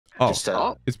Oh, Just,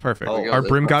 it's perfect. Oh, our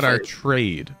Brim got our perfect.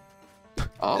 trade.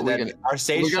 Oh, and we're then gonna, our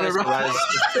Sage we're gonna tries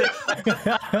to rise.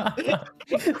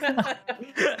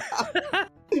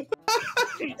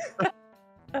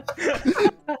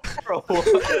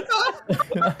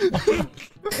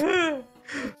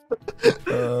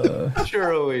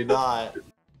 Surely not.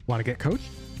 Want to get coached?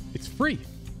 It's free.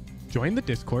 Join the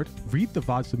Discord, read the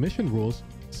VOD submission rules,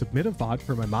 submit a VOD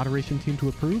for my moderation team to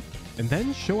approve, and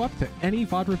then show up to any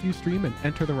VOD review stream and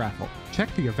enter the raffle.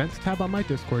 Check the events tab on my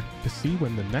Discord to see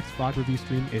when the next VOD review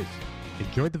stream is.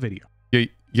 Enjoy the video.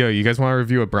 Yo, you guys want to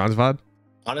review a bronze VOD?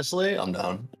 Honestly, I'm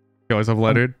down. Yo, what's up,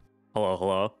 Leonard?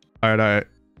 Hello. All right.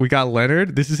 We got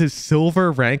Leonard. This is his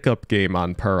silver rank up game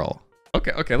on Pearl.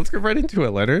 Okay, let's get right into it,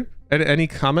 Leonard. Any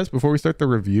comments before we start the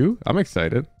review? I'm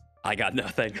excited. I got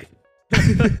nothing.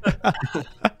 Okay.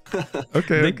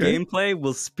 The gameplay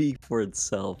will speak for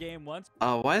itself. Game once.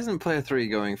 why isn't player 3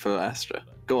 going for Astra?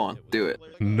 Go on, do it.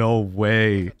 No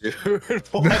way. Dude,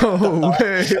 No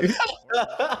way.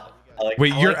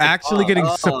 Wait, you're actually getting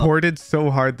Oh. supported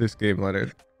so hard this game,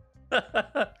 Leonard.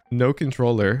 No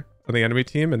controller on the enemy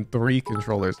team and 3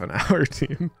 controllers on our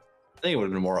team. I think it would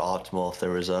have been more optimal if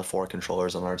there was 4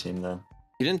 controllers on our team then.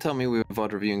 You didn't tell me we were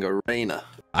VOD reviewing Arena.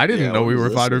 I didn't Yeah, know we what were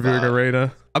is this VOD reviewing about?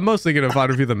 Arena. I'm mostly going to VOD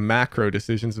review the macro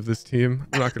decisions of this team.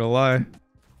 I'm not going to lie.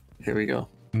 Here we go.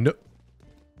 No.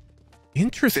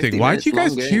 Interesting. 50 Why'd you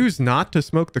minutes, guys long game. choose not to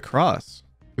smoke the cross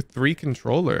with 3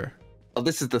 controller? Oh,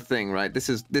 this is the thing, right? This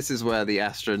is where the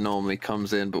Astra normally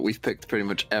comes in, but we've picked pretty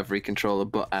much every controller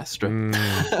but Astra.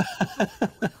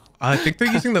 I think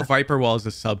they're using the Viper wall as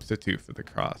a substitute for the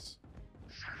cross.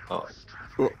 Oh.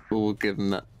 We'll give them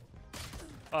that.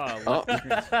 Oh,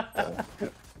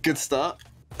 Good start.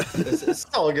 It's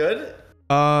all good.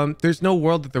 There's no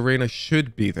world that the Reyna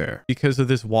should be there because of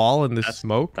this wall and this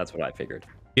smoke. That's what I figured.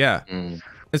 Yeah. And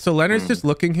so Leonard's just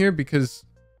looking here because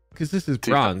this is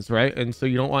bronze, right? And so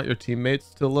you don't want your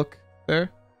teammates to look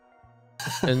there.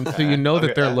 And so you know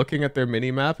that they're looking at their mini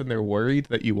map and they're worried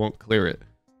that you won't clear it.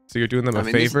 So you're doing them a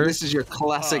favor. This is your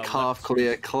classic half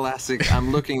clear, classic.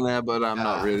 I'm looking there, but I'm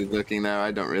not really looking there.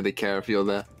 I don't really care if you're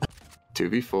there.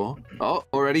 2v4. Oh,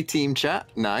 already team chat.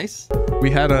 Nice. We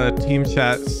had a team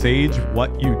chat, Sage,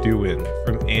 what you doing?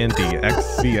 From Andy,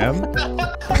 XCM.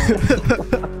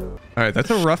 All right, that's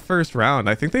a rough first round.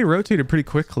 I think they rotated pretty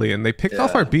quickly and they picked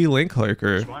off our B link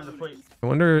lurker. I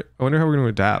wonder how we're going to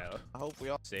adapt.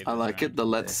 I like it. The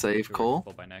let's save call.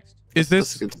 Is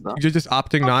this, That's good stuff. you're just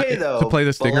opting not Okay, to though, play the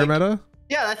but, Stinger like, meta?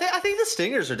 Yeah, I think the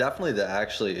Stingers are definitely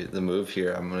the move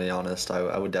here. I'm gonna be honest.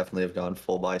 I would definitely have gone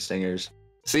full buy Stingers.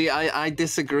 See, I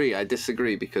disagree. I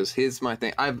disagree because here's my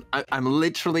thing. I'm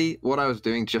literally, what I was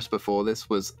doing just before this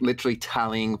was literally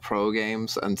tallying pro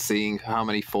games and seeing how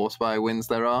many force buy wins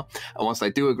there are. And once I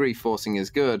do agree forcing is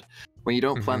good, when you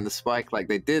don't plant the spike like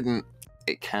they didn't,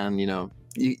 it can,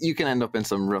 you can end up in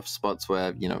some rough spots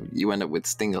where, you end up with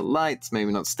Stinger lights,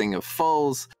 maybe not Stinger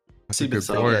fulls. See, but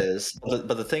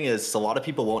the thing is, a lot of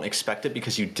people won't expect it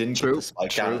because you didn't get the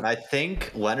spike down. And I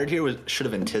think Leonard here should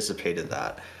have anticipated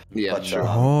that. Yeah, But, sure.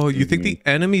 Oh, you think the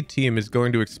enemy team is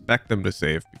going to expect them to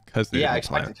save because they didn't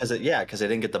plant? because they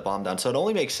didn't get the bomb down. So it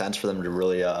only makes sense for them to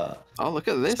really Oh, look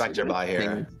at this. expect their buy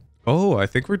here. Oh, I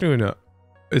think we're doing a...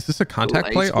 Is this a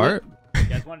contact play, Art? you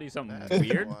guys want to do something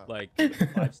weird? Like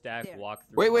 5-stack walk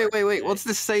through. Wait. What's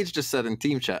this Sage just said in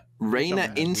team chat? Reyna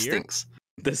Something weird? instincts.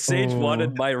 The Sage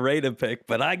wanted my Reyna pick,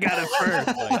 but I got it first.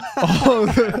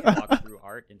 Walk through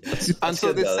art into And so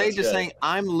good, this though, Sage that's is good. saying,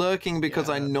 I'm lurking because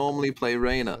I normally play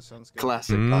Reyna.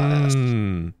 Classic.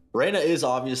 Reyna is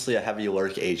obviously a heavy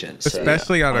lurk agent. So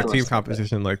Especially on a team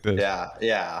composition like this.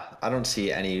 Yeah. I don't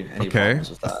see any Okay, problems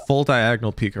with a that. full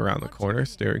diagonal peek around the corner,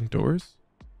 staring doors.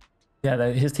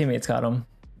 Yeah, his teammates got him.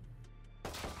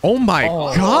 Oh my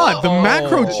god, the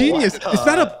macro genius! Is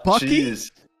that a Bucky?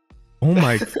 Jeez. Oh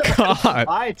my god.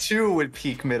 I too would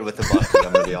peek mid with a Bucky,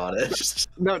 I'm gonna be honest.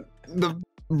 No, the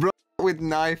bro with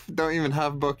knife don't even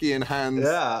have Bucky in hands.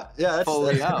 Yeah,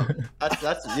 Fully out.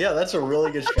 that's a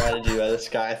really good strategy by this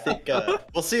guy. I think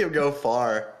we'll see him go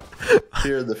far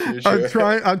here in the future.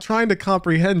 I'm trying to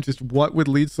comprehend just what would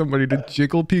lead somebody to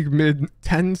jiggle peek mid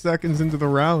 10 seconds into the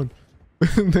round.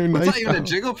 They're That's nice not even a out.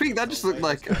 jiggle peek. That just looked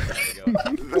like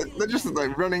that just looked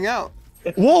like running out.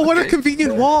 Whoa, what a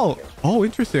convenient wall! Oh,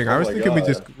 interesting. I was my thinking we God.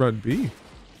 just run B.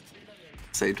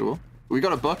 Sage wall. We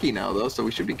got a Bucky now though, so we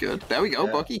should be good. There we go,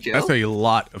 Bucky kill. That's a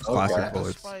lot of classic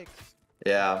bullets.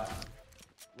 Yeah.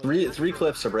 Three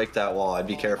clips to break that wall. I'd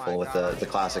be careful with the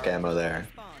classic ammo there.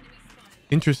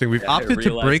 Interesting. We've Yeah, I opted to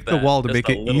realized break the that wall to just make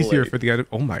a it little easier late. for the other.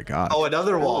 Oh my god. Oh,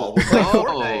 another wall.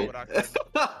 Oh.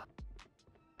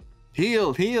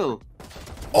 Heal.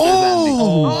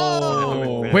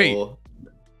 Oh!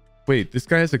 Wait, this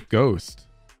guy has a ghost.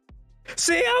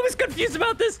 See, I was confused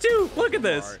about this too. Look at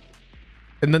this.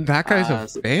 And then that guy's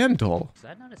a vandal. Is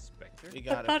that not a Spectre?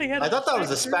 I thought that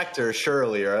was a Spectre,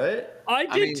 surely, right? I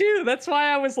did too. That's why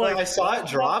I was like, I saw it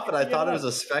drop, and I thought it was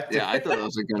a Spectre. Yeah, I thought it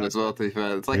was a gun as well, to be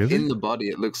fair. It's like Really? in the body,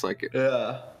 it looks like it.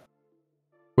 Yeah.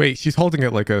 Wait, she's holding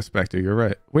it like a Spectre. You're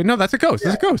right. Wait, no, that's a ghost.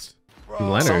 That's a ghost. Some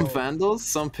Leonard. vandals,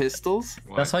 some pistols.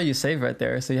 That's how you save right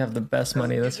there, so you have the best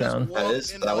money this round. That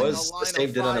was the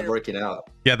save didn't end up working out.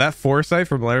 Yeah, that foresight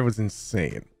from Leonard was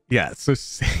insane. Yeah, so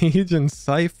Sage and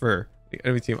Cypher, the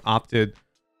enemy team opted.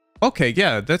 Okay,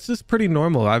 yeah, that's just pretty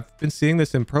normal. I've been seeing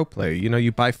this in pro play. You know,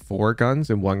 you buy 4 guns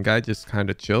and one guy just kind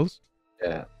of chills.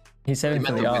 Yeah. He's saving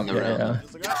for the op. Yeah.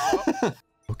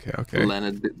 Okay.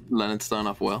 Leonard's starting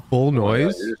off well. Full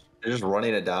noise. You're just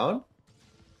running it down?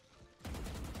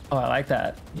 Oh, I like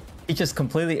that. He just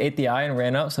completely ate the eye and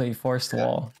ran up, so he forced the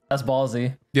wall. That's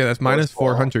ballsy. Yeah, that's minus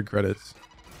 400 credits.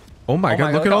 Oh my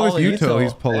god, look at all this util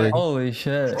he's pulling. Holy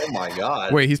shit. Oh my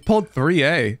god. Wait, he's pulled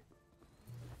 3A.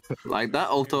 Like that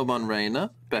ulto on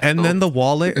Reyna. And then the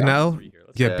wallet, and now,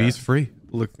 yeah, B's free.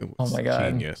 Look, oh my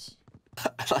god. Genius. I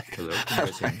like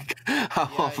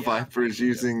how Viper is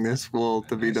using this wall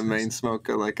to be the main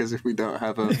smoker, like as if we don't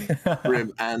have a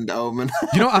Rib and Omen.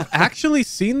 You know, I've actually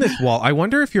seen this wall. I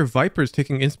wonder if your Viper's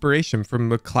taking inspiration from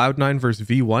the Cloud9 versus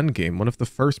V1 game, one of the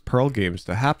first Pearl games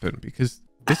to happen, because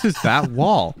this is that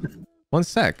wall. One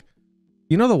sec.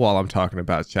 You know the wall I'm talking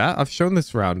about, chat. I've shown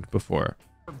this round before.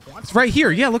 It's right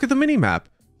here. Yeah, look at the mini map.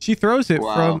 She throws it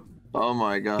from... Oh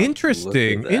my god.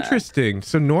 Interesting.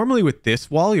 So normally with this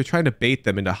wall, you're trying to bait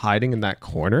them into hiding in that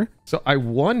corner. So I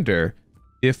wonder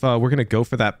if we're going to go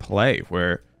for that play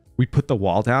where we put the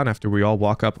wall down after we all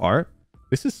walk up art.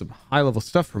 This is some high level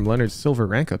stuff from Leonard's silver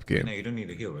rank up game. No, you don't need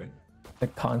to heal, right? The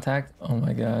contact? Oh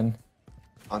my god.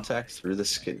 Contact through the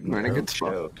skin. We're in a good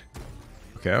spot.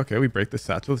 Okay. We break the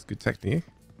satchel. It's good technique.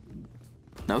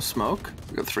 No smoke.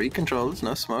 We got 3 controllers.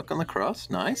 No smoke on the cross.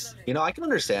 Nice. You know, I can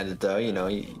understand it though. You know,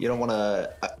 you don't want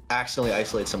to accidentally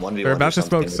isolate some 1v1. They're about to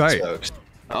smoke sight.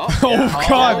 Oh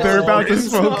god, they're about to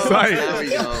smoke sight.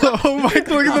 Oh my,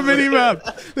 look at the mini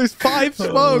map. There's 5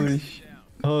 smokes.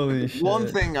 Holy shit. One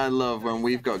thing I love when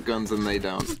we've got guns and they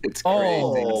don't. It's crazy.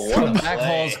 Oh, the back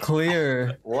hall's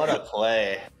clear. What a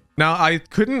play. Now, I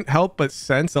couldn't help but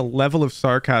sense a level of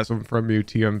sarcasm from you,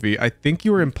 TMV. I think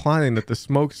you were implying that the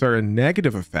smokes are a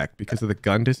negative effect because of the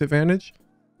gun disadvantage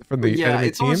from the enemy team. Yeah,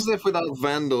 it's almost as if without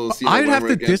vandals, you know, I'd have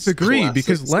to disagree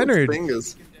because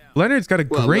Leonard's got a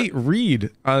great read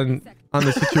on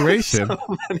the situation.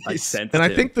 And I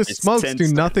think the smokes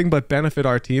do nothing but benefit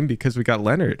our team because we got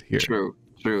Leonard here. True.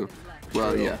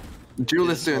 Well, yeah.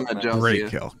 Duelist doing that job. Great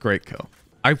kill.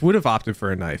 I would have opted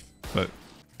for a knife, but...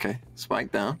 Okay,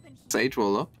 spike down. Sage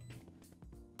wall up.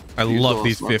 I love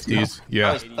these 50s.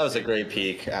 Yeah. That was a great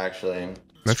peak, actually.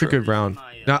 That's a good round.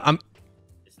 Now,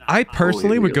 I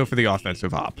personally would go for the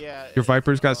offensive op. Your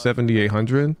Viper's got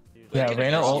 7,800. Yeah,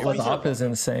 Reyna ult with op is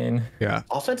insane. Yeah.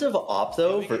 Offensive op,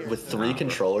 though, with 3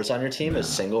 controllers on your team is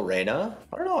single Reyna.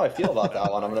 I don't know how I feel about that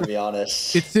one, I'm going to be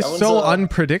honest. It's just so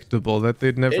unpredictable that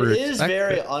they'd never It is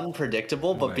very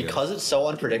unpredictable, but because it's so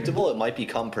unpredictable, it might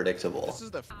become predictable.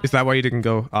 Is that why you didn't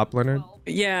go op, Leonard?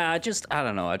 Yeah, I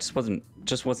don't know. I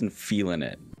just wasn't feeling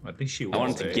it. I think she I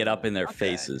wanted to get up in their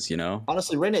faces, you know?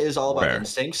 Honestly, Reyna is all about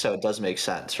instinct, so it does make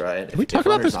sense, right? Can we talk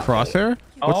about this crosshair?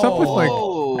 What's up with like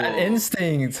that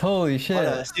instinct? Holy shit.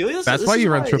 That's why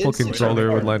you run triple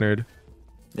controller with Leonard.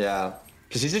 Yeah,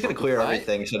 because he's just gonna clear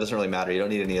everything, so it doesn't really matter. You don't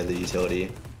need any of the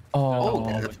utility.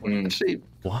 What?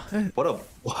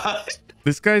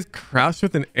 This guy's crouched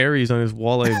with an Ares on his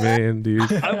wall main, dude.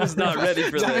 I was not ready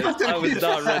for this. I was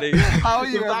not ready. How are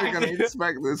you ever gonna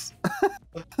expect this?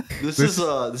 This is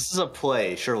a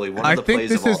play, surely. One of the plays I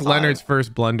think this is Leonard's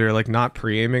first blunder, like not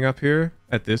pre-aiming up here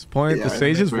at this point. Yeah, the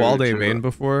Sage has walled A main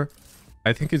before.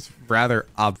 I think it's rather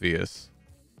obvious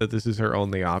that this is her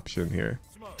only option here.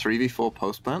 3v4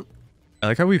 post plant. I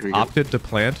like how we've opted to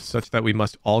plant such that we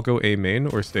must all go A main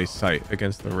or stay sight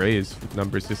against the Rays with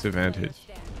numbers disadvantage.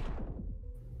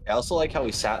 I also like how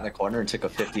we sat in the corner and took a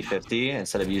 50-50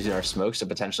 instead of using our smokes to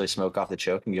potentially smoke off the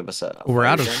choke and give us a... We're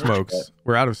out of smokes.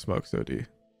 We're out of smokes, OD.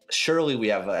 Surely we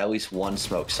have at least one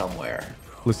smoke somewhere.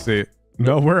 Let's see.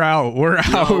 No, we're out. We're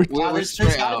out.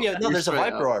 There's a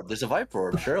Viper orb. There's a Viper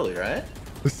orb, surely, right?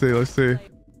 Let's see.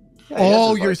 Yeah,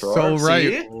 oh, you're so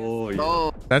right. See?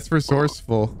 Oh, that's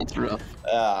resourceful. That's rough.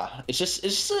 It's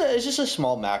just a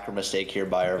small macro mistake here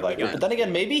by our Viper. But then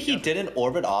again, maybe he didn't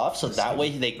orbit off, so that way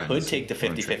they could take the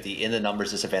 50-50 in the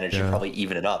numbers disadvantage and probably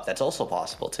even it up. That's also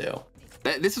possible too.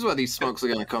 This is where these smokes are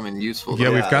going to come in useful. Yeah,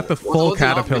 though. we've got the full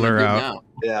caterpillar out. Now?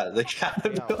 Yeah, the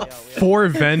caterpillar. 4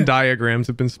 Venn diagrams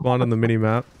have been spawned on the mini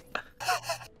map.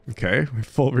 Okay,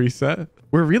 full reset.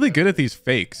 We're really good at these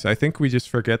fakes. I think we just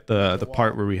forget the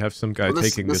part where we have some guy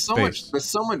taking this space. There's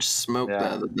so much smoke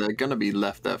there that they're going to be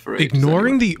left there for ages.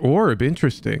 Ignoring the orb,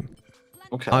 interesting.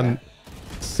 Okay. On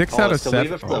 6 out of 7.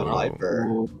 Leave it for the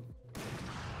Viper.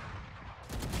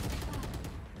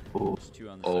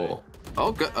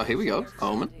 Oh, good. Oh, here we go.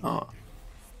 Omen. Oh.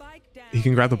 He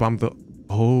can grab the bomb.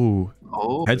 Oh,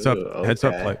 heads up, heads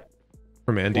up, okay. play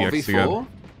from Andy X again.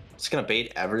 It's gonna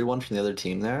bait everyone from the other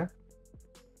team there.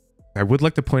 I would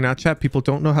like to point out, chat, people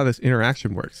don't know how this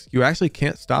interaction works. You actually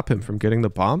can't stop him from getting the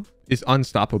bomb. It's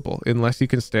unstoppable unless he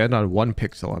can stand on 1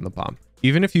 pixel on the bomb.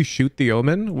 Even if you shoot the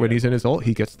Omen when he's in his ult,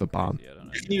 he gets the bomb.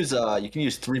 You can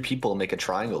use 3 people and make a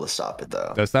triangle to stop it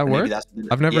though. Does that work?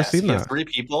 I've never seen that. 3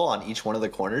 people on each one of the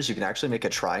corners, you can actually make a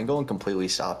triangle and completely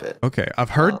stop it. Okay, I've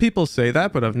heard people say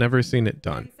that, but I've never seen it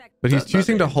done. But he's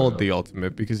choosing to hold the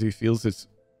ultimate because he feels it's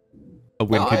a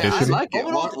win condition. I like it.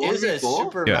 It is a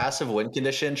super massive win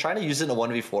condition. Trying to use it in a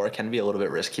 1v4 can be a little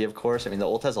bit risky, of course. I mean, the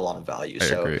ult has a lot of value. I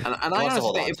so, agree. And I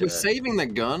honestly think if we're saving the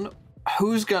gun,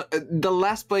 who's gonna the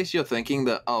last place you're thinking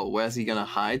that where's he gonna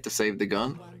hide to save the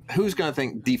gun? Who's gonna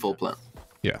think default plan?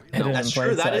 Yeah, no, that's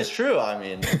true. That is true. I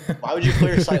mean, why would you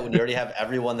clear site when you already have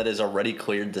everyone that is already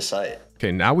cleared the site?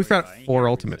 Okay, now we've got 4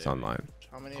 ultimates online.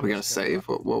 Are we gonna save?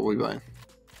 What are we buying?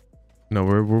 No,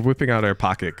 we're whipping out our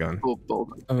pocket gun.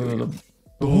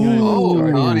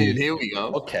 Oh, dude, here we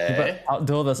go. Okay. I'll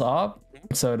duel this op.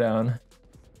 I'm so down.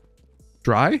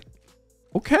 Dry?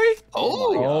 Okay.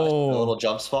 Oh, a little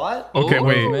jump spot. Okay,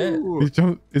 wait.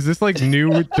 Is this like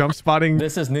new jump spotting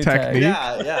This is new technique?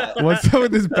 Yeah. What's up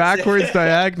with this backwards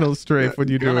diagonal strafe when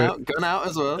you do it? Gun out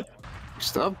as well.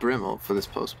 Still have Brim ult for this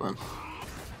post plan.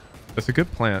 That's a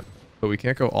good plant, but we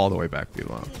can't go all the way back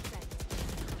below.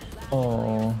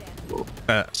 Oh.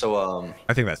 So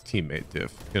I think that's teammate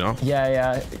diff, you know?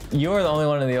 Yeah. You were the only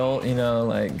one in the ult, you know,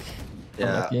 like.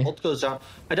 Yeah, ult goes down.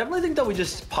 I definitely think that we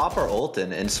just pop our ult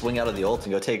and swing out of the ult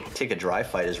and go take a dry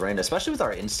fight as Reina, especially with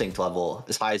our instinct level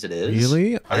as high as it is.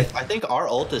 Really? I think our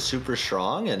ult is super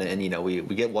strong, and you know we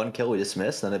get 1 kill, we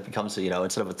dismiss, then it becomes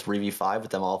instead of a 3v5 with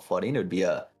them all flooding, it would be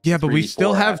a but we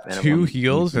still have 2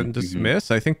 heals and Mm-hmm. dismiss.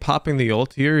 I think popping the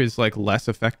ult here is like less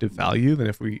effective value than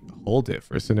if we hold it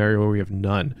for a scenario where we have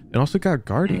none, and also got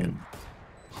Guardian.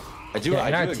 And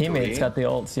our teammates got the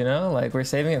ults, you know, like we're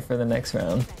saving it for the next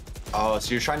round. Oh,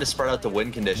 so you're trying to spread out the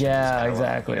win conditions. Yeah,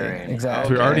 exactly. We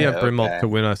already have Brim ult to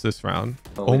win us this round.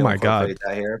 Oh my god.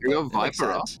 We have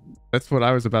Viper up. That's what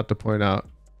I was about to point out.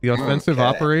 The offensive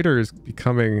operator is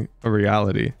becoming a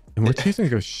reality. And we're choosing to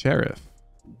go Sheriff.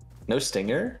 No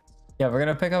Stinger? Yeah, we're going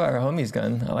to pick up our homie's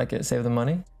gun. I like it. Save the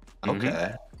money.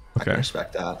 Okay. I can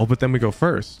respect that. Oh, but then we go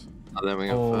first. And then we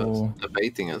go first. They're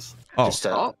baiting us. Oh,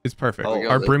 it's perfect.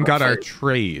 Our Brim got our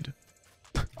trade.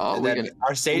 Oh,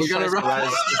 our Sage tries to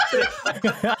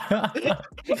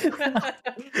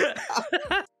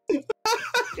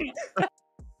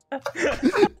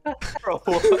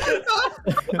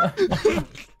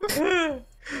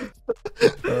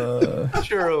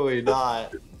Surely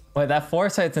not. Wait, that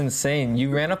foresight's insane.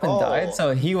 You ran up and died,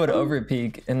 so he would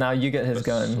overpeak, and now you get his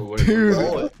gun.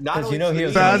 Dude, because you know he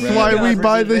was. That's why we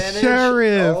buy the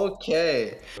Sheriff.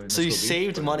 Okay, so you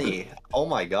saved money. Oh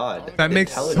my god. That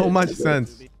makes so much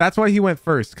sense. That's why he went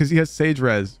first, because he has Sage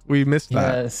Res. We missed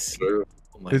that. Yes.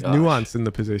 There's nuance in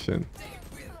the position.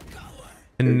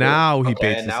 And now he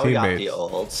baits his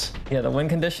teammates. Yeah, the win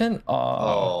condition.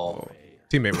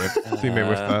 Teammate with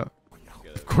that.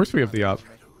 Of course we have the op.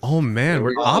 Oh man,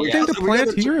 we're opting to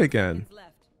plant here again.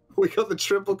 We got the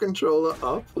triple controller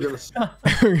up. We're gonna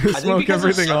smoke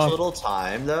everything off. Little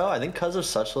time though. I think because of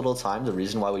such little time, the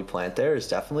reason why we plant there is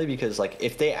definitely because like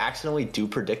if they accidentally do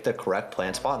predict the correct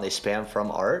plant spot and they spam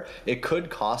from art, it could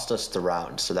cost us the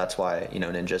round. So that's why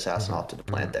Ninja Assassin opted to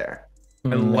plant there.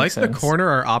 And like the corner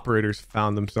our operators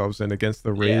found themselves in against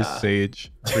the Raze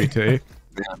Sage 3T.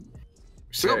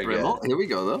 Still Brim ult. Here we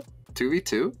go though.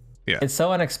 2v2. Yeah. It's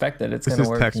so unexpected. It's gonna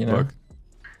work. Textbook.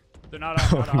 They're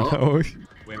not up. No.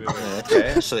 Wait.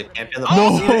 Okay, so they can't be on the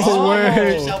No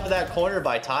way. Yourself in that corner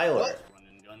by Tyler.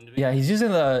 Yeah, he's using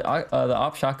the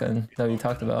op shotgun that we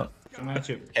talked about.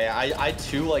 Okay, I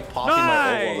too like popping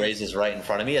my oval raises right in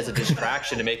front of me as a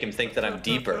distraction to make him think that I'm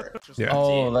deeper. Yeah.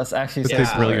 Oh, that's actually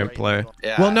a brilliant play.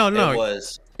 Yeah, well, no. It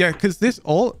was. Yeah, because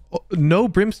no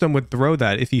Brimstone would throw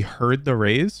that if he heard the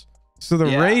raise. So the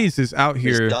raise is out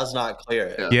here. This does not clear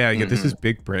it. Yeah, this is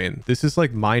big brain. This is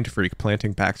like Mind Freak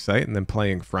planting back sight and then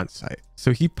playing front sight.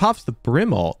 So he pops the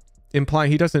Brim ult,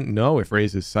 implying he doesn't know if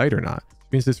raise is sight or not.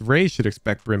 means this Ray should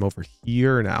expect Brim over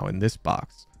here now in this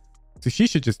box. So she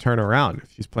should just turn around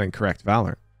if she's playing correct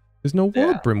Valor. There's no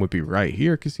world Brim would be right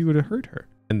here because he would have hurt her.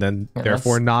 And then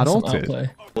therefore not ulted.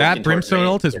 That Brimstone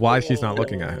ult is why she's not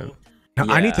looking at him. Now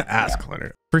I need to ask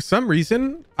Leonard. For some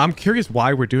reason, I'm curious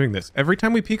why we're doing this. Every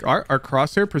time we peek art, our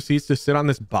crosshair proceeds to sit on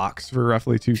this box for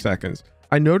roughly 2 seconds.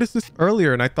 I noticed this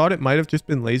earlier and I thought it might have just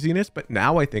been laziness, but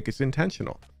now I think it's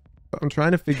intentional. I'm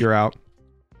trying to figure out.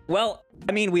 Well,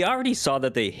 I mean, we already saw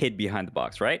that they hid behind the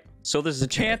box, right? So there's a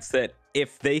chance that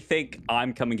if they think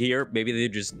I'm coming here, maybe they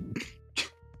just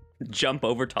jump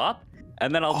over top.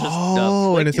 And then I'll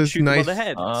just and it's this nice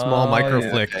head. small micro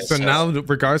flick. Okay, so now,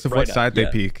 regardless of what side they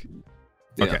peek.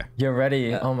 Yeah. Okay. You're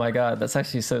ready. Oh my god, that's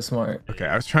actually so smart. Okay,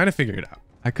 I was trying to figure it out.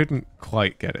 I couldn't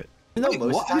quite get it. Wait,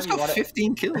 who's got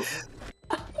 15 kills?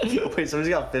 Wait, somebody's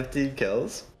got 15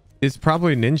 kills? It's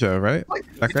probably Ninja, right? Like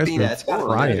That guy's 15 been it's gotta be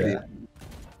crying. Ninja.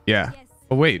 Yeah.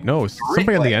 Oh wait, no,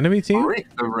 somebody on the enemy team?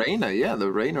 The Reyna, yeah,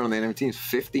 the Reyna on the enemy team is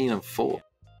 15 and 4.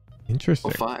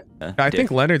 Interesting. Or 5. I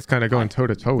think Leonard's kind of going toe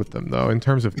to toe with them though, in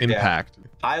terms of impact.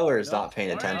 Tyler is not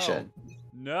paying attention.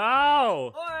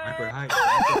 No.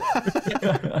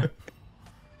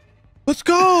 Let's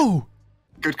go.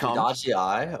 Good comp. Dodge the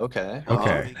eye. Okay.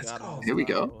 Okay. Here we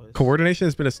go. Coordination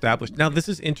has been established. Now this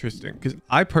is interesting because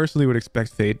I personally would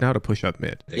expect Fade now to push up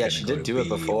mid. Yeah, she did do it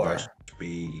before.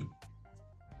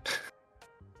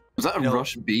 Was that a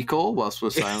rush B call whilst we're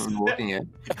silent walking in?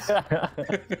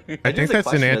 I think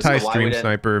that's an anti-stream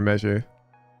sniper measure.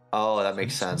 Oh, that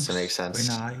makes sense. That makes sense.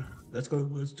 Let's go.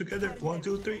 Let's together. 1,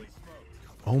 2, 3.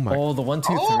 Oh my. Oh, the 1, 2,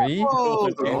 3. Oh,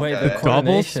 Wait, okay. the Double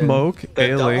coordination. smoke,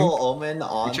 The A-Link. double omen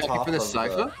on checking top for the of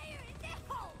cipher?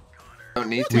 Don't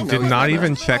need to. We No, did he's not there.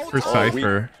 even check for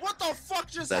Cypher. What the fuck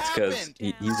just That's because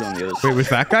happened? he's on the other side. Wait, was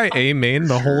that guy A main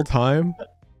the whole time?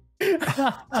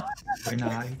 When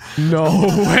I No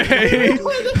way!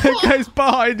 That guy's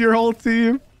behind your whole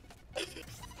team.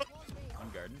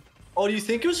 Oh, do you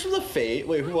think it was from the Fate?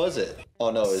 Wait, who was it? Oh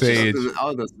no, it's Sage. just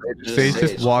Oh, the Sage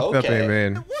just walked up Okay. A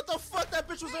main. What the fuck? That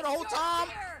bitch was there the whole time?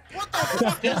 What the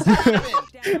fuck just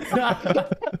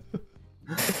happened?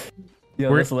 Yo,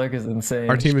 We're- this lurk is insane.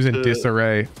 Our team is in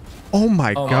disarray. Oh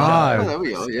my Oh my Oh, god. there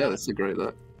we go. Yeah, that's a great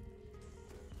look.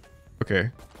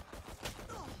 Okay.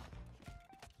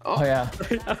 Oh yeah.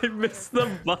 I missed the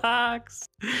box.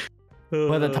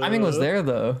 Well, the timing was there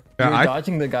though. Yeah, you were I-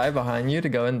 dodging the guy behind you to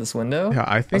go in this window. Yeah,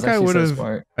 I That think was I actually would so have.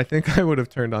 smart. I think I would have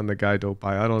turned on the guy don't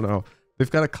buy. I don't know. They've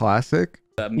got a classic.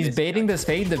 He's baiting this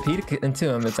Fade to peek into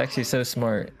him. It's actually so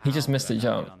smart. He just missed a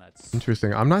jump.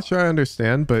 Interesting. I'm not sure I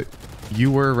understand, but you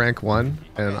were rank 1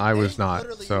 and I was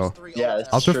not. So yeah. That's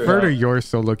I'll true. defer to your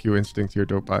solo queue instinct here,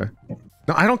 dope buy.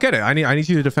 No, I don't get it. I need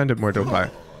you to defend it more, dope buy.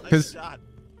 Because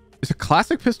there's a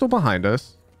classic pistol behind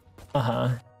us. Uh-huh.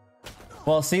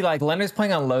 Well, see, like Leonard's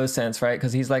playing on low sense, right?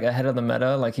 Because he's like ahead of the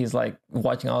meta. Like he's like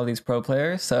watching all these pro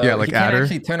players. So Yeah, like he can't Adder.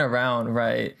 actually turn around,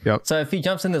 right? Yep. So if he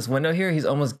jumps in this window here, he's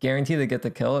almost guaranteed to get the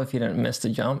kill if he didn't miss the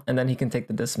jump, and then he can take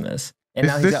the dismiss. And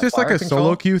now Is he's this got just like fire a control.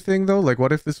 solo queue thing though? Like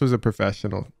what if this was a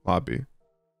professional lobby?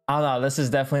 Oh no, this is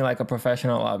definitely like a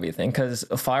professional lobby thing because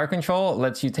fire control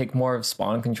lets you take more of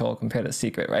spawn control compared to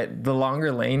secret, right? The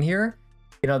longer lane here,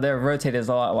 you know, their rotate is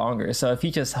a lot longer. So if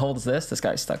he just holds this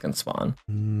guy's stuck in spawn.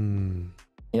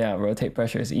 Yeah, rotate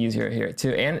pressure is easier here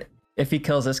too. And if he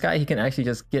kills this guy, he can actually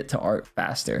just get to art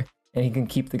faster and he can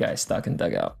keep the guy stuck in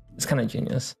dugout. It's kind of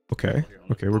genius. Okay.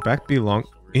 Okay, we're back B long.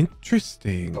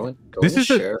 Interesting. Go This and is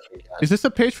a- share if we can. Is this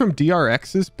a page from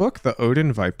DRX's book, The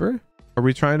Odin Viper? Are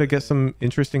we trying to get some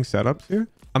interesting setups here?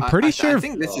 I'm pretty sure. I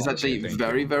think this is actually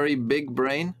very, very big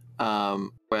brain.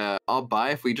 Where I'll buy,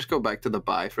 if we just go back to the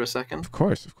buy for a second. Of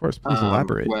course. Please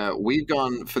elaborate. Where we've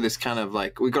gone for this kind of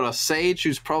like, we've got a Sage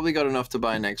who's probably got enough to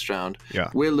buy next round. Yeah.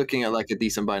 We're looking at like a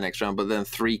decent buy next round, but then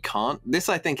 3 can't. This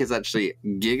I think is actually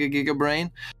giga brain,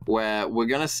 where we're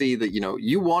gonna see that, you know,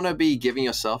 you want to be giving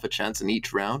yourself a chance in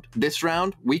each round. This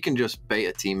round, we can just bait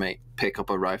a teammate, pick up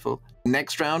a rifle.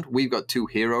 Next round, we've got 2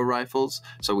 hero rifles,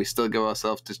 so we still give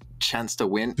ourselves the chance to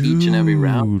win each and every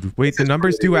round. Dude, wait, the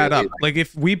numbers do add up. Like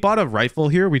if we bought a rifle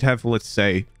here, we'd have, let's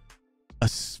say, a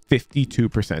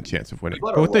 52% chance of winning.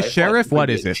 What a But with the rifle, sheriff, I what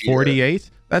think is you'd it? be a cheater. 48?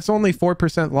 That's only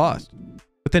 4% lost.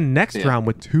 But then next Yeah. round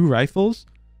with 2 rifles,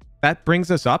 that brings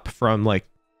us up from like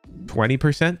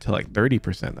 20% to like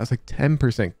 30%. That's like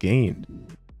 10% gain.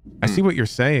 I see what you're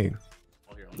saying.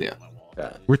 Yeah.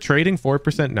 We're trading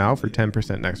 4% now for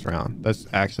 10% next round. That's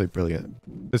actually brilliant.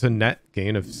 There's a net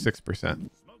gain of 6%.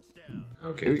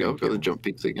 Okay. Here we go. Got the jump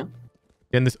peaks again.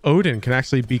 And this Odin can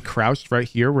actually be crouched right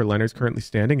here where Leonard's currently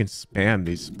standing and spam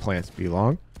these plants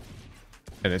belong.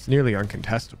 And it's nearly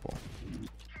uncontestable.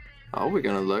 Oh, we're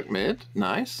gonna look mid.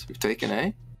 Nice. We've taken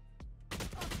A.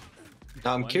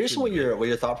 Now, I'm curious what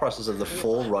your thought process of the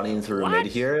full running through mid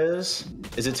here is.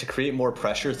 Is it to create more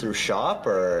pressure through shop,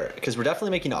 or because we're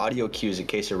definitely making audio cues in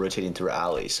case you're rotating through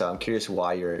alley? So I'm curious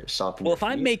why you're stomping. Well, if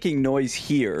I'm making noise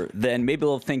here, then maybe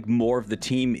they'll think more of the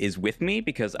team is with me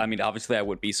because I mean, obviously, I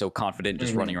wouldn't be so confident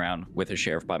just running around with a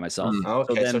sheriff by myself.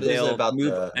 Okay, so then they'll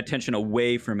move attention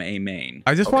away from A main.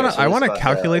 I just want to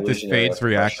calculate this fade's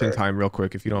reaction time real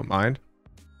quick, if you don't mind.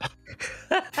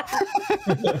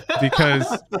 Because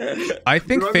I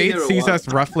think Fade sees us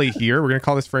roughly here. We're gonna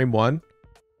call this frame 1,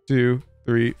 2,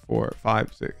 3, 4,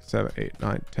 5, 6, 7, 8,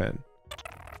 9, 10.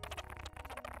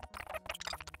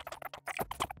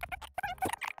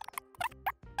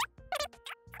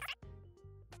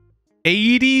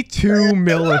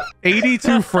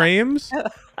 $82 frames.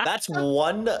 That's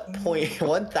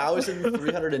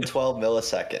 1,312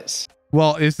 milliseconds.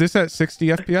 Well, is this at 60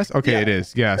 FPS? Okay, Yeah, it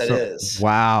is. Yeah, it so is.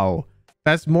 wow.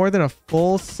 That's more than a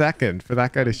full second for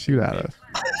that guy to shoot at us.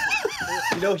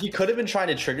 You know, he could have been trying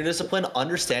to trigger discipline,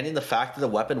 understanding the fact that the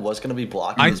weapon was going to be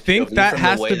blocking. I think that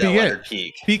has to be it.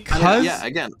 Because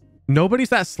nobody's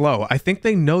that slow. I think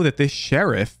they know that this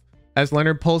sheriff, as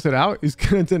Leonard pulls it out, is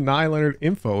going to deny Leonard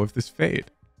info of this fade.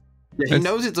 Yeah, he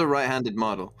knows it's a right-handed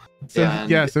model. So,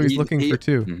 yeah, so he's looking for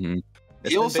 2.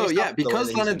 He also,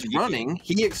 because Leonard's running,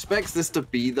 he expects this to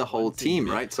be the whole team,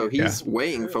 right? So he's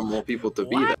waiting for more people to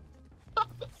be there.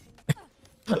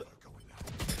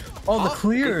 Oh, the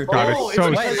clear. God, it's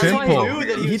so simple.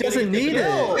 He doesn't need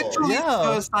it.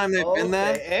 Yeah. First time they've been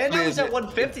there. And he was at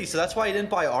 150, so that's why he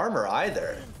didn't buy armor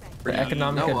either. For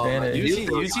economic advantage.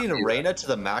 Using Arena to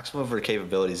the maximum of her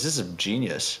capabilities. This is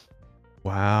genius.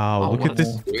 Wow, look at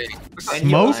this.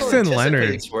 Smokes and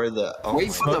Leonard. Wait for the wall to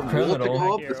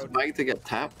go up, the spike to get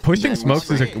tapped. Pushing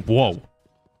smokes is a... Whoa.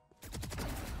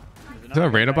 Is there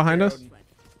Arena behind us?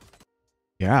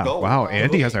 Yeah, wow,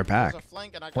 Andy has our back.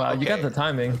 Wow, you got the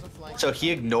timing. So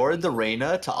he ignored the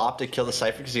Reyna to opt to kill the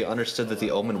Cypher because he understood that the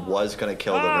Omen was going to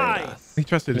kill the Reyna. He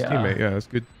trusted his teammate, yeah, that's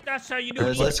good. That's how you do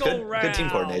it. That's good team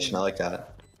coordination, I like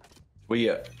that.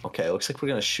 Okay, looks like we're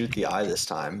going to shoot the eye this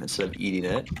time instead of eating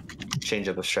it. Change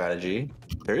up of strategy.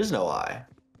 There is no eye.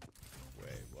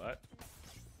 Wait, what?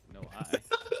 No eye.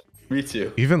 Me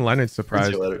too. Even Leonard's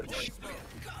surprised.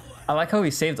 I like how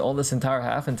he saved all this entire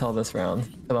half until this round.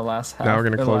 For the last half. Now we're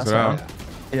going to close it out.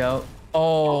 Yep.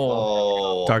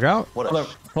 Oh. Dugout? For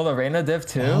the Reyna div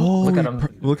too? Oh, look at him.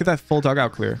 Look at that full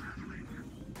dugout clear.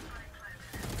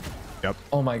 Yep.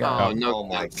 Oh my god. Oh, no. Oh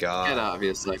my god. Get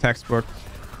obviously. Textbook.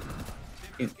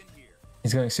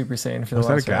 He's going Super Saiyan for the last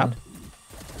last that a gap? round.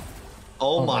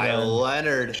 Oh my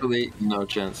Leonard. Actually, no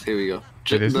chance. Here we go.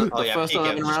 The first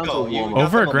 11 rounds will warm up.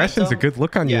 Over aggression's a good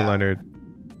look on you, Leonard.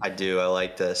 I do. I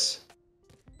like this.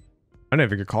 I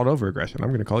never get called over aggression. I'm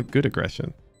going to call it good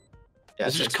aggression. Yeah,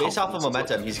 it's just based off of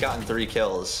momentum. He's gotten 3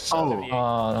 kills. So.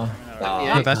 No,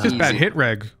 that's just bad hit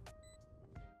reg.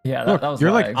 Yeah, look, that was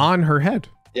you're lag. like on her head.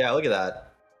 Yeah, look at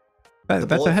that.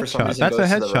 That's a headshot. That's a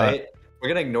headshot. Right. We're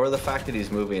going to ignore the fact that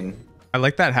he's moving. I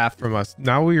like that half from us.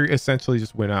 Now we essentially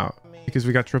just win out because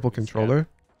we got triple controller.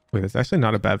 Wait, that's actually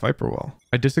not a bad Viper wall.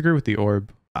 I disagree with the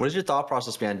orb. What is your thought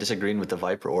process behind disagreeing with the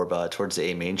Viper orb towards the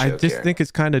A main choke I just think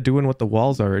it's kind of doing what the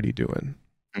wall's already doing.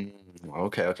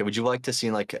 Okay. Would you like to see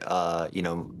would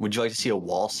you like to see a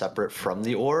wall separate from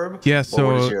the orb? Yeah,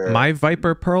 so my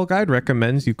Viper Pearl guide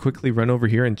recommends you quickly run over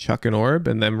here and chuck an orb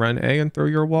and then run A and throw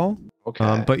your wall.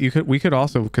 Okay. But we could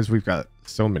also, because we've got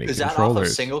so many controllers. Is that off of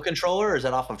single controller or is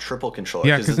that off of triple controller?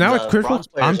 Yeah, because now it's triple.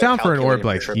 I'm down for an orb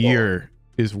like here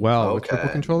as well with triple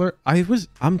controller.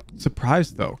 I'm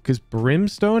surprised though, because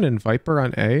Brimstone and Viper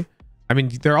on A, I mean,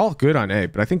 they're all good on A,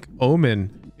 but I think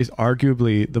Omen is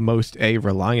arguably the most A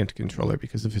reliant controller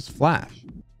because of his flash.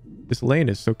 This lane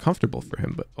is so comfortable for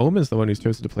him, but Omen's the one who's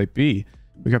chosen to play B.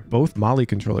 We got both Molly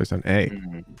controllers on A.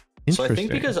 So I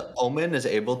think because Omen is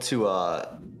able to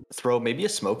throw maybe a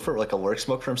smoke for like a lurk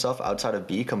smoke for himself outside of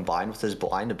B combined with his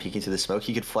blind and peeking through the smoke,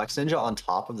 he could flex ninja on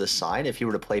top of the sign if he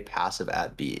were to play passive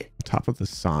at B. Top of the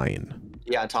sign.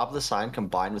 Yeah, on top of the sign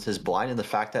combined with his blind and the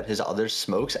fact that his other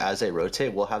smokes as they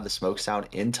rotate will have the smoke sound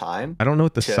in time. I don't know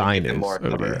what the sign is.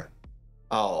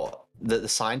 Oh, the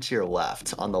sign to your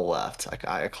left, on the left.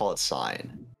 I call it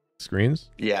sign. Screens?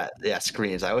 Yeah,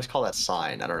 screens. I always call that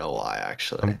sign. I don't know why,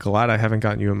 actually. I'm glad I haven't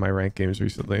gotten you in my rank games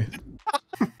recently.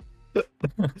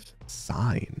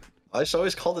 Sign. I just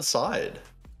always called it sign.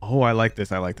 Oh, I like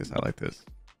this. I like this.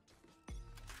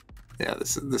 Yeah,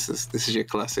 this is your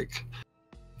classic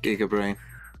Giga Brain.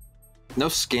 No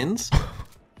skins?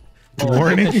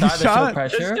 Warning Shot is no shot?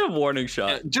 pressure. Just a warning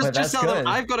shot. Just that's tell them good.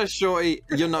 I've got a shorty.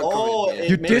 You're not Oh, coming. it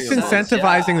You're makes sense,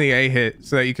 disincentivizing yeah. the A hit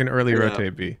so that you can early Yeah.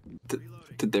 rotate B.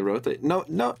 Did they rotate? No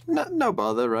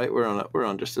bother, right? We're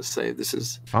on just to save. This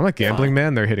is If I'm a gambling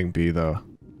man, they're hitting B though.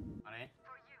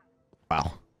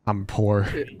 Wow, I'm poor.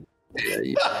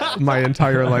 My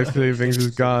entire life savings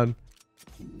is gone.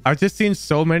 I've just seen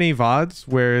so many VODs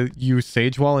where you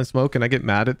sage wall and smoke and I get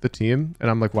mad at the team and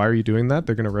I'm like, why are you doing that?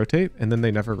 They're going to rotate. And then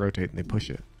they never rotate and they push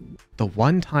it. The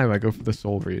one time I go for the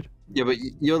soul read. Yeah, but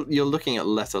you're looking at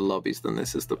lesser lobbies than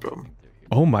this is the problem.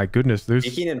 Oh my goodness. There's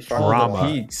Peeking in front of the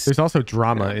drama. peaks. There's also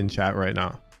drama in chat right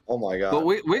now. Oh my god. But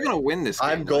we're gonna win this game.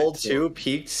 I'm gold right? 2,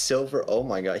 peaked silver. Oh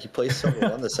my god, he plays silver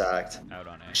 1 this act. Out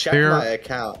on A. Check They're- my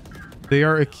account. They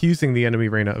are accusing the enemy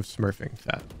Reyna of smurfing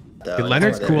chat. though.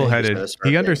 Leonard's They're making cool-headed. us He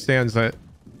smurfing. understands that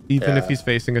even if Yeah. he's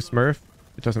facing a smurf,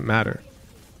 it doesn't matter.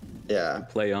 Yeah.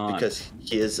 Play on. Because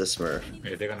he is a smurf.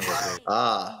 Wait, they're gonna rotate.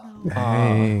 Ah.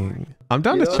 Dang. I'm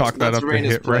down You to know, chalk that That's up to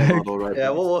Reyna's hit play reg. model right Yeah,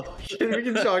 there. well, we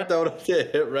can chalk that up to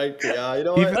hit right. Yeah, you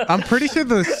know what? I'm pretty sure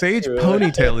the Sage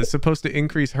ponytail is supposed to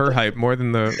increase her hype more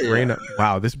than the Reyna.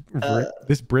 Wow, this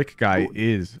brick guy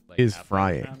is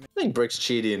frying. I think Brick's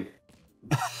cheating.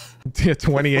 Yeah,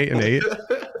 28 and 8.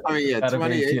 I mean, yeah, Gotta be a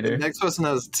 28. cheater. The next person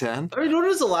has 10. I mean, when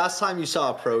was the last time you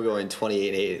saw a pro going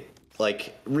 28-8?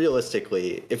 Like,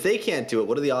 realistically, if they can't do it,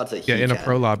 what are the odds that he Yeah, in a can?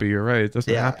 pro lobby, you're right. It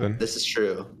doesn't Yeah, happen. this is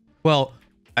true. Well,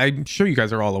 I'm sure you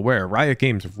guys are all aware. Riot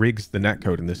Games rigs the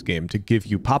netcode in this game to give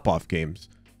you pop-off games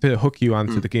to hook you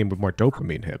onto the game with more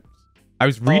dopamine hits. I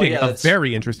was reading yeah, a that's-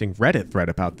 very interesting Reddit thread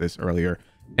about this earlier,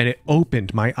 and it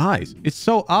opened my eyes. It's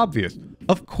so obvious.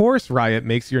 Of course, Riot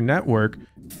makes your network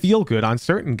feel good on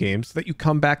certain games so that you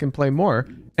come back and play more,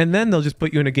 and then they'll just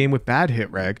put you in a game with bad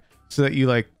hit reg so that you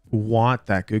like want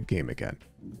that good game again.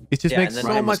 It just Yeah, makes and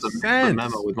then so much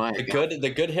sense. With my The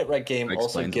good hit reg game That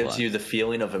also explains a gives lot. you the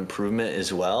feeling of improvement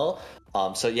as well.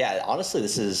 So yeah, honestly,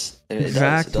 this is it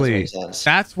Exactly. does make sense.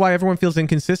 That's why everyone feels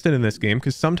inconsistent in this game,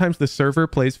 because sometimes the server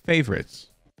plays favorites.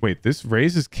 Wait, this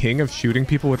Raze is king of shooting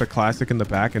people with a classic in the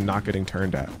back and not getting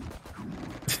turned at.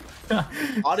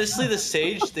 Honestly, the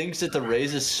Sage thinks that the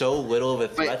Raze is so little of a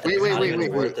threat that wait, it's not wait, even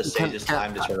wait, worth the wait. Sage's Can-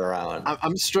 time to turn around.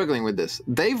 I'm struggling with this.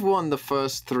 They've won the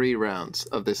first 3 rounds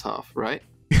of this half, right?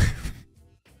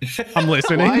 I'm Why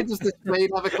listening. does this raid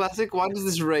have a classic? Why does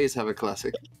this Raze have a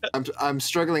classic? I'm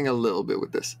struggling a little bit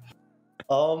with this.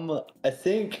 I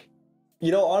think,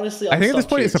 honestly, I think at this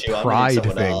point it's a too. I'm gonna pride need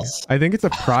someone thing. else. I think it's a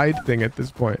pride thing at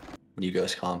this point. You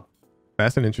guys calm.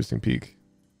 That's an interesting peak.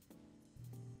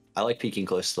 I like peeking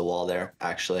close to the wall there.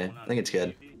 Actually, I think it's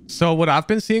good. So what I've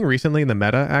been seeing recently in the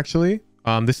meta, actually,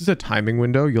 this is a timing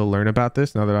window. You'll learn about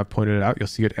this now that I've pointed it out. You'll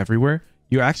see it everywhere.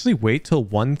 You actually wait till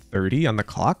 1:30 on the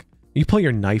clock. You pull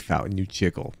your knife out and you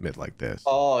jiggle mid like this.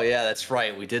 Oh yeah, that's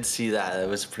right. We did see that. It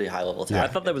was a pretty high level tactic.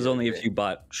 I thought that was only if you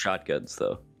bought shotguns,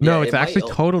 though. No, Yeah, it's it might-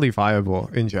 actually totally viable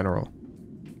in general.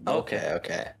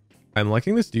 Okay. I'm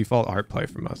liking this default art play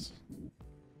from us.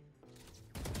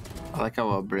 I like how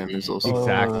our brim is also.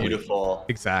 Exactly. Beautiful.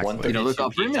 Exactly. Look, our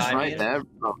 132 brim is timing. right there,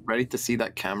 ready to see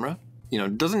that camera.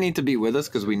 Doesn't need to be with us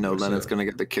because we know Leonard's gonna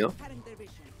get the kill.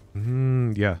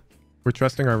 Yeah. We're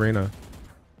trusting our Reyna.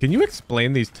 Can you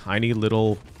explain these tiny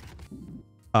little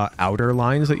outer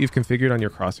lines that you've configured on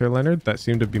your crosshair, Leonard, that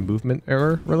seem to be movement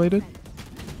error related?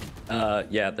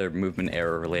 Yeah, they're movement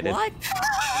error related. What?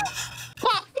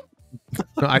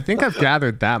 No, I think I've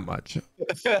gathered that much.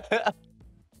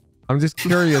 I'm just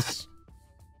curious.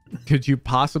 Could you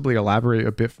possibly elaborate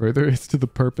a bit further as to the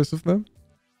purpose of them?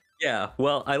 Yeah,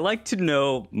 well, I like to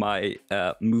know my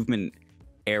movement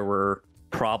error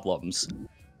problems,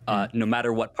 no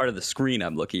matter what part of the screen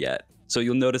I'm looking at. So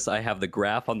you'll notice I have the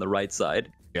graph on the right side,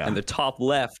 and the top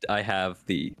left I have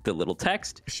the little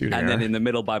text, Shooting and then error. in the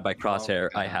middle by my crosshair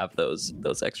I have those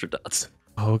extra dots.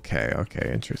 Okay,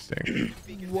 interesting.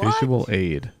 Visual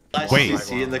aid. Wait.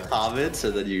 See in the comments so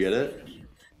that you get it.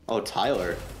 Oh,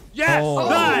 Tyler. Yes!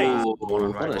 Nice!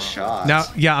 What a shot. Now,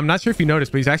 yeah, I'm not sure if you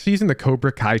noticed, but he's actually using the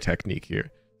Cobra Kai technique here.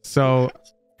 So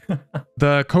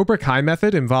the Cobra Kai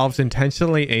method involves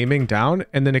intentionally aiming down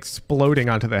and then exploding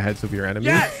onto the heads of your enemies.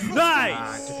 Yes!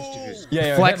 Nice! Yeah, your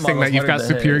hit Flexing model's that you've harder got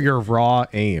to hit. superior raw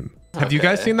aim. Have you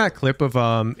guys Okay. seen that clip of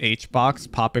H-Box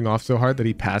popping off so hard that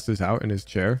he passes out in his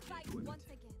chair?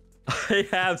 I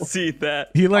have seen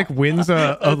that. He like wins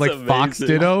a That's like Fox amazing.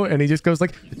 Ditto and he just goes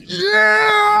like,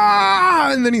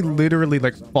 yeah! And then he literally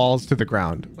like falls to the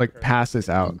ground, like passes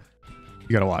out. You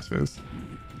gotta watch this.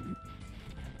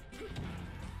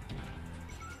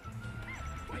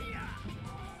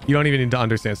 You don't even need to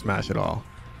understand Smash at all.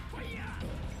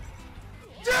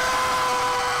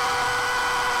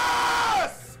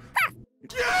 Yes!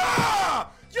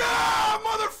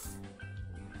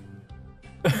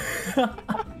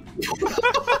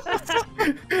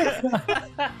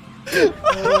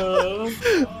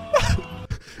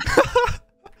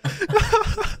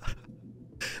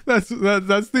 That's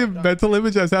the mental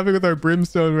image I was having with our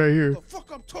brimstone right here. The fuck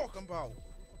I'm talking about?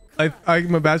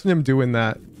 I'm imagining him doing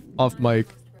that off mic.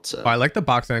 So, Oh, I like the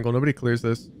box angle. Nobody clears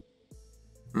this.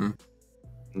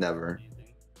 never.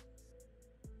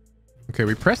 Okay,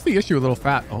 we pressed the issue a little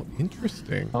fat. Oh,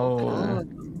 interesting. Oh.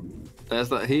 There's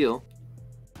that heal.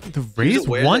 The Raze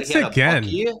aware once that he had a again.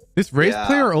 Bucky? This Raze Yeah.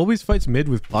 player always fights mid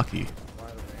with Bucky.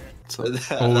 So, Oh, we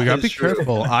That gotta is be true.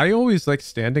 careful. I always like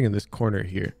standing in this corner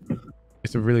here.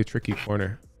 It's a really tricky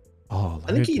corner. Oh,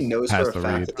 I think he Leonard knows has for a the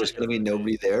fact read. that there's going to be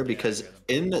nobody there because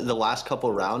in the last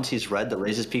couple rounds, he's read that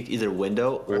Raze has peeked either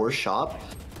window or shop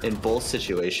in both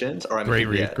situations. Or I mean, Great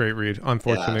read, yeah. great read. Yeah,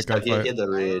 Unfortunate so he gunfight. had the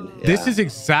read. This yeah. is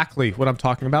exactly what I'm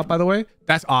talking about, by the way.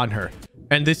 That's on her.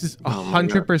 And this is Oh my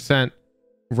God. 100%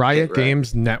 Riot Right.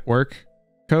 Games network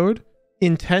code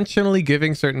intentionally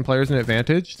giving certain players an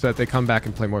advantage so that they come back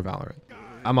and play more Valorant.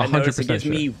 I'm I noticed 100% it gives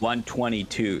sure. me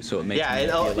 122, so it makes Yeah, me it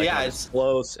feel all- like yeah, I was it's-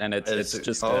 close, and it's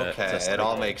just okay. it's a It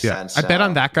all cycle. makes Yeah, sense. I bet now.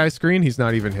 on that guy's screen, he's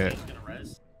not even hit.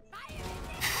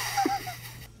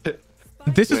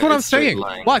 This is Yeah, what I'm it's straight saying.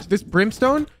 line. Watch this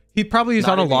brimstone. He probably is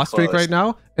Not on a even loss streak close. right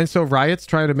now, and so Riot's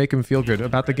trying to make him feel good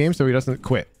about the game so he doesn't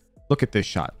quit. Look at this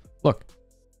shot. Look.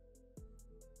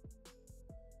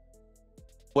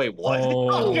 Wait, what?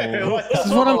 Oh. Okay, what? This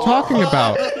is what I'm talking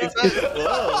about.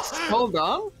 Hold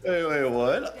on. Wait,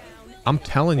 what? I'm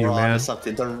telling you, We're on to man.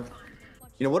 something.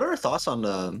 You know, what are our thoughts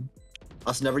on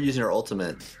us never using our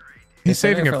ultimate? He's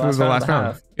saving it for for last the round last and a round.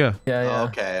 half. Yeah. Yeah,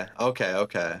 yeah.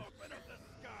 Okay.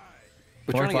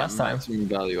 We're Worked trying to get last time. maximum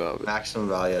value out of it. Maximum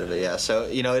value out of it, yeah. So,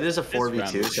 you know, it is a 4v2, round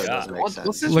so it was does shot. make What's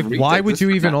sense. this Like, why retake? would This you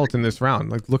is even not- ult in this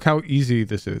round? Like, look how easy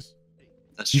this is.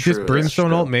 That's You true. just brimstone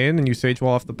that's ult true. main and you sage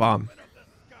wall off the bomb.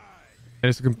 And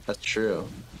it's a That's true.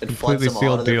 It Completely floods them all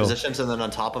sealed out of their deal. positions, and then on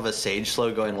top of a sage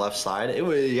slow going left side, it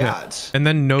would, yeah, it's and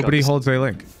then nobody this- holds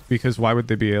A-Link because why would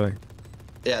they be A-Link?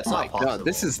 yeah, it's Oh my not possible.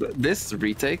 god, this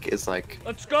retake is like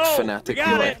Let's go. Fnatic We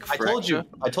got like it.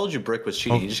 I told you Brick was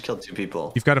cheating. You just killed 2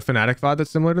 people. You've got a Fnatic VOD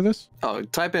that's similar to this? Oh,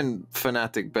 type in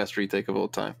Fnatic best retake of all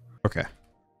time. Okay.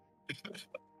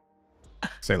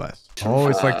 Say less. Oh,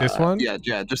 it's like this one? Yeah,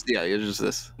 you're just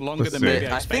this. Longer Let's than see. maybe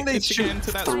I think they expected to get shoot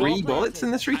into that 3 spot. bullets in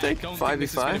this I retake. don't think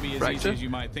this is going to be 5v5 as fracture. easy as you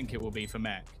might think it will be for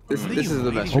Mac. This is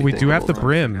the best. Oh, we retake do of have all the time.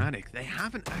 brim. Fnatic, they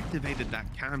haven't activated that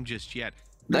cam just yet.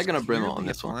 They're There's gonna brim clearly on a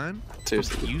this one. plan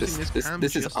Seriously, for using this cam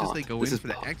this is just as art. they go This in is for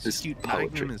the art. This is execute poetry.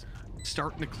 magnum is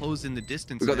starting to close in the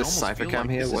distance. We've got and I this almost cypher feel cam like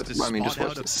here. this is What, to I mean, just spot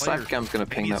watch out this. a Cypher player. cam's gonna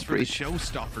ping Maybe it's that for the breach,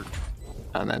 showstopper.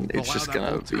 and then it's Allow just that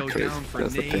gonna ult to be go crazy. down for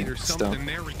There's the nade ping. or Still. something.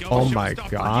 There we go. Oh my Showstopper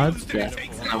God. used it. Yeah.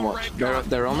 Takes And down watch. Redguard.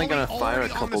 They're only gonna Molly fire a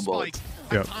already on couple the bullets.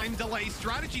 spike. Yep. A time delay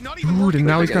strategy, not even Dude, and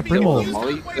now he's got brim ult.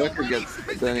 Molly, Lurker gets,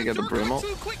 then you get the brim ult.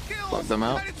 Fuck them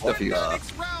out.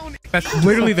 That's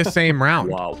literally the same round.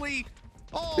 Wow.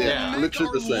 Yeah,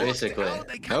 literally the same. Basically.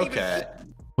 Okay.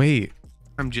 Wait.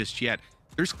 Cam just yet.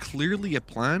 There's clearly a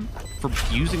plan for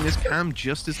using this cam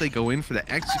just as they go in for the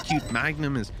execute.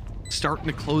 Magnum is starting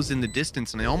to close in the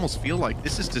distance, and I almost feel like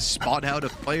this is to spot out a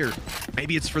player.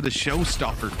 Maybe it's for the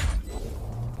showstopper.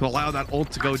 To allow that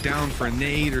ult to go down for a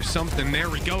nade or something.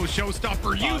 There we go.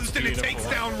 Showstopper used, and it takes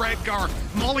down Redguard.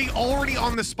 Molly already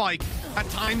on the spike. A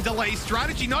time delay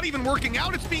strategy not even working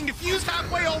out. It's being diffused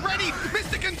halfway already.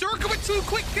 Mystic and Durka with 2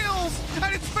 quick kills,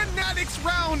 and it's Fnatic's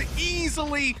round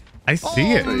easily. I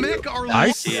see it. Mick, our I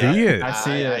Lord. see it. I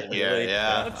see it. I hear it,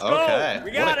 yeah. Let's go. Okay.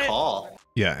 We got What a it. call.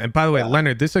 Yeah, and by the way,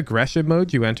 Leonard, this aggression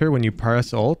mode you enter when you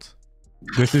press ult,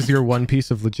 this is your one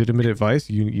piece of legitimate advice.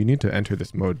 You need to enter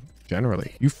this mode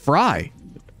generally. You fry.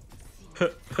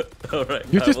 All right.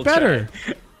 You're I just will better.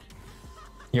 try.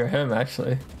 You're him,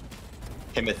 actually.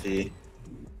 Timothy.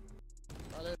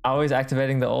 Always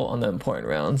activating the ult on the important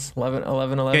rounds. 11,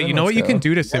 11, 11. Yeah, you know what you can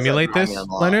do to simulate this, timing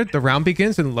unlock. Leonard? The round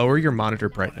begins and lower your monitor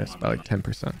brightness by like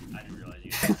 10%.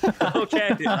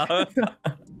 Okay.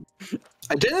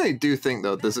 I generally do think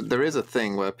though there is a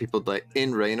thing where people like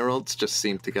in Reyna ults just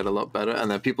seem to get a lot better, and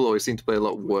then people always seem to play a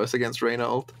lot worse against Reyna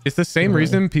ult. It's the same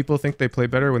reason people think they play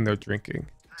better when they're drinking.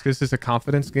 It's because it's a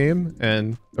confidence game,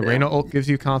 and the Reyna ult gives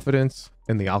you confidence,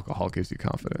 and the alcohol gives you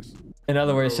confidence. In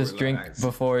other words, just drink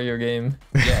before your game.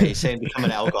 Yeah, he's saying become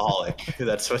an alcoholic.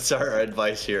 That's what our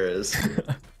advice here is.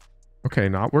 Okay,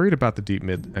 not worried about the deep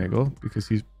mid angle because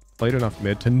he's played enough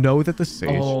mid to know that the Sage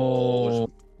Oh,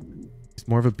 is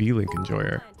more of a B-Link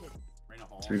enjoyer.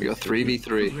 We got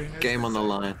 3v3, game on the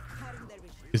line,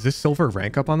 Is this silver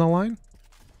rank up on the line?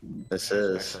 This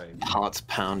is. hearts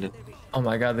pounding. oh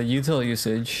my god, the util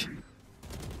usage.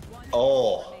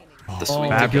 Oh. The swing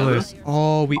Fabulous. together.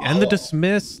 Oh, we end the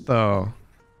dismiss though.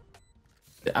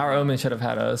 Our Omen should have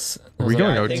had us. Are we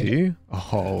going I think- OT?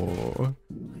 Oh.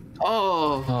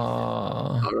 Oh,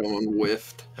 Aw. our own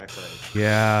whiffed.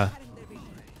 Yeah.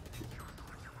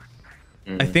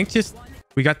 I think just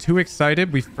we got too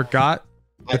excited. We forgot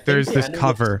that there's this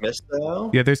cover.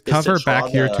 Yeah, there's cover back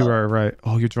here to our right.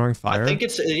 Oh, you're drawing fire? I think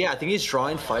it's I think he's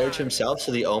drawing fire to himself,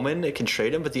 so the Omen it can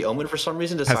trade him, but the Omen for some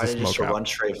reason decided just to run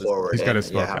straight forward. He's got a and,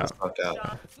 smoke have a out. smoke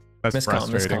out. That's Miscom,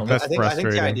 frustrating. miscom. That's I think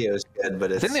frustrating. the idea was good,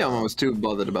 but I it's think the Omen was too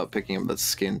bothered about picking up that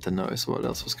skin to notice what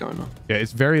else was going on. Yeah,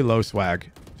 it's very low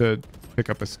swag to pick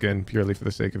up a skin purely for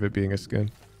the sake of it being a skin.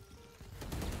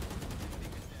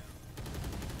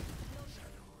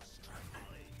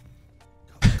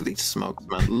 Look at these smokes,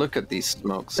 man. Look at these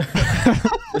smokes.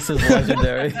 This is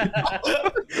legendary.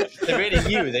 they made it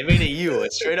you. They made it you.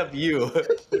 It's straight up you.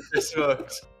 The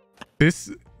smokes.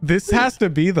 This has to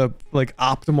be the like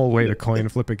optimal way to coin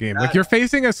flip a game. Like you're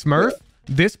facing a Smurf,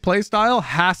 this playstyle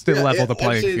has to level the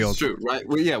playing actually, field. It's true, right?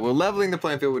 We're leveling the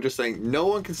playing field. We're just saying no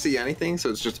one can see anything, so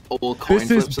it's just all coin This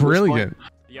flips. is brilliant.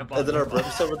 And then our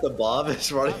brimstone with the Bob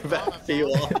is running back to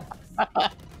you all.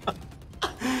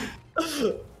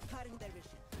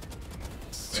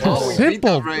 So Oh, we beat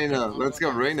simple. that Reyna. Let's go,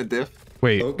 Reyna diff.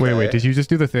 Wait. Okay. Did you just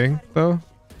do the thing though?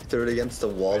 Throw it against the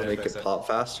wall to make it pop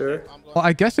faster. Well,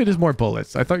 I guess it is more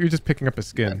bullets. I thought you were just picking up a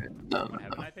skin. No.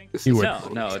 This You is-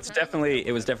 would. No,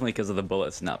 it was definitely because of the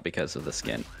bullets, not because of the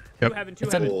skin. Yep.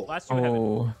 It's an- Last two heaven.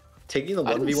 Oh. Taking the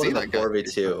I didn't 1v1 see and the that guy.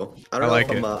 4v2. I I don't like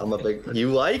know if it. I'm a big.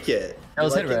 You like it. That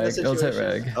was You hit like it in reg. this That was hit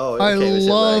situation. reg. Oh, okay, it was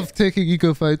hit reg. taking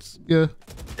eco fights. Yeah.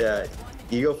 Yeah,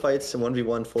 ego fights and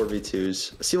 1v1,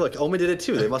 4v2s. See, look, Omen did it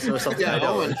too. They must know something I Yeah,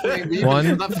 don't. Owen.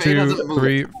 1, That fade 2, doesn't move.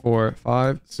 3, 4,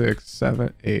 5, 6,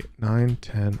 7, 8, 9,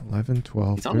 10, 11,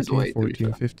 12, He's on his 13, way, to be 14,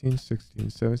 fair. 15, 16,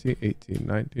 17, 18,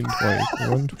 19, 20,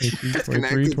 21, 22, 23,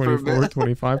 Disconnected for a 24, bit.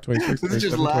 25, 26, This is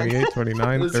just 27, lag. 28,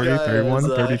 29, This 30, guy 31, is,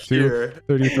 32, here.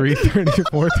 33,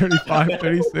 34, 35,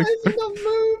 36.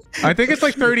 I think it's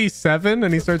like 37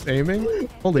 and he starts aiming.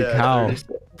 Holy Yeah, cow.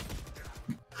 37.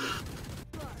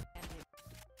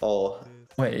 Oh.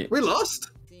 Wait. We lost.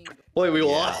 Wait, we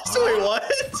lost? Wait,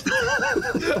 what?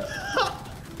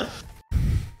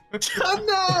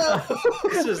 Oh no!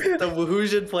 It's just the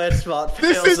Woohoosian plant spot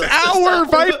This fails is us our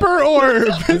this time. Viper Orb!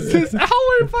 This is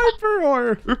our Viper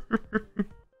Orb!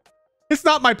 It's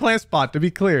not my plant spot, to be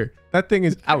clear. That thing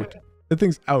is out. That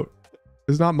thing's out.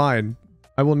 It's not mine.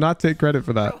 I will not take credit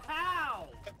for that.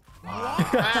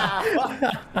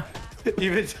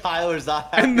 Even Tyler's not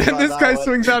happy And then about this that guy one.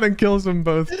 swings out and kills them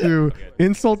both, too.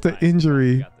 Insult to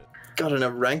injury. God, in a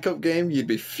rank up game, you'd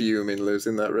be fuming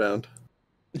losing that round.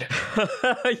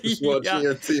 Just watching Yeah,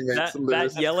 your teammates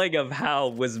lose. that yelling of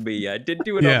Hal was me. I did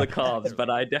do it Yeah. on the comms, but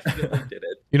I definitely did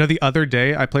it. You know, the other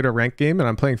day I played a ranked game and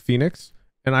I'm playing Phoenix,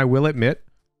 and I will admit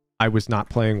I was not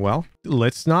playing well.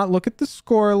 Let's not look at the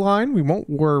score line. We won't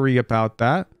worry about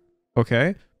that.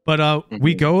 Okay. But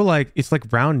we go like, it's like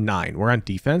round 9. We're on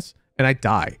defense and I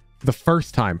die the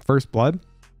first time, first blood.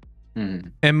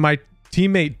 And my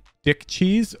teammate Dick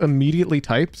Cheese immediately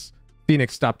types,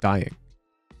 Phoenix, stop dying.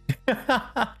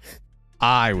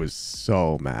 I was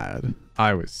so mad.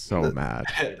 I was so mad.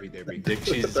 Dick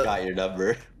Cheese has got your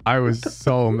number. I was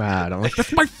so mad. I'm like,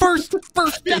 that's my first death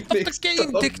of the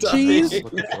game, Dick Cheese.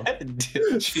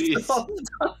 Dick Cheese. Stop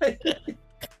dying.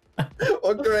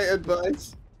 What great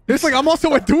advice. It's like, I'm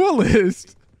also a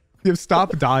duelist. You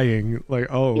stop dying. Like,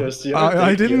 oh, Yes, you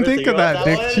I didn't think of that, about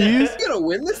Dick that one? Cheese. We're gonna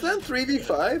win this then?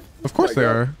 3v5? Of course my they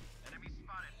God. are.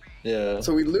 Yeah.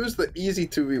 So we lose the easy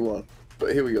 2v1.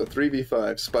 But here we go,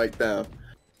 3v5, spike down.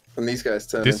 And these guys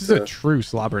turn This is into a true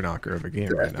slobber knocker of a game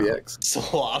right now. FPX.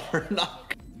 Slobber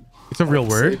knock. It's a real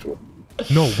word?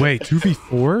 No way,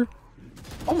 2v4?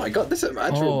 Oh my god, this is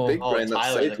actual Oh. big Oh, brain. That's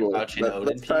Tyler, Sage like Wolf. crouching Odin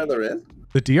Let's peak. Tyler in.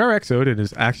 The DRX Odin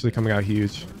is actually coming out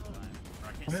huge.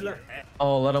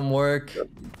 Oh, let him work.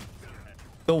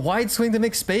 The wide swing to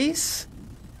make space?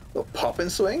 The pop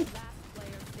and swing?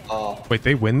 Oh. Wait,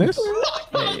 they win this?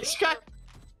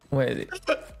 Wait.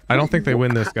 I don't think they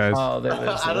win this, guys. Oh, there it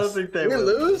is. I don't think they We will.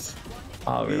 lose?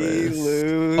 Oh, We really?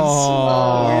 lose.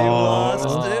 Oh. We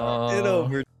lost it in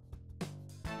over.